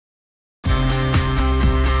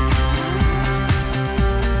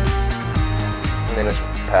is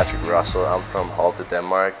Patrick Russell. I'm from Halte,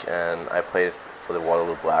 Denmark, and I played for the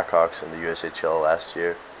Waterloo Blackhawks in the USHL last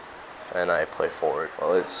year, and I play forward.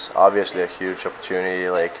 Well, it's obviously a huge opportunity,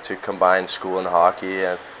 like to combine school and hockey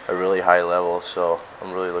at a really high level, so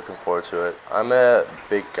I'm really looking forward to it. I'm a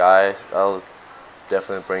big guy. I'll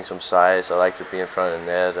definitely bring some size. I like to be in front of the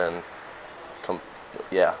net and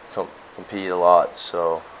compete a lot,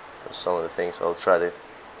 so that's some of the things I'll try to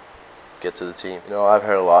get to the team. You know, I've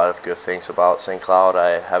heard a lot of good things about St. Cloud.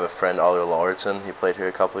 I have a friend, Oliver Lauritsen. He played here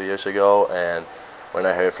a couple of years ago, and when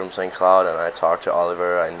I heard from St. Cloud and I talked to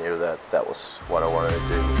Oliver, I knew that that was what I wanted to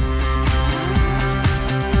do.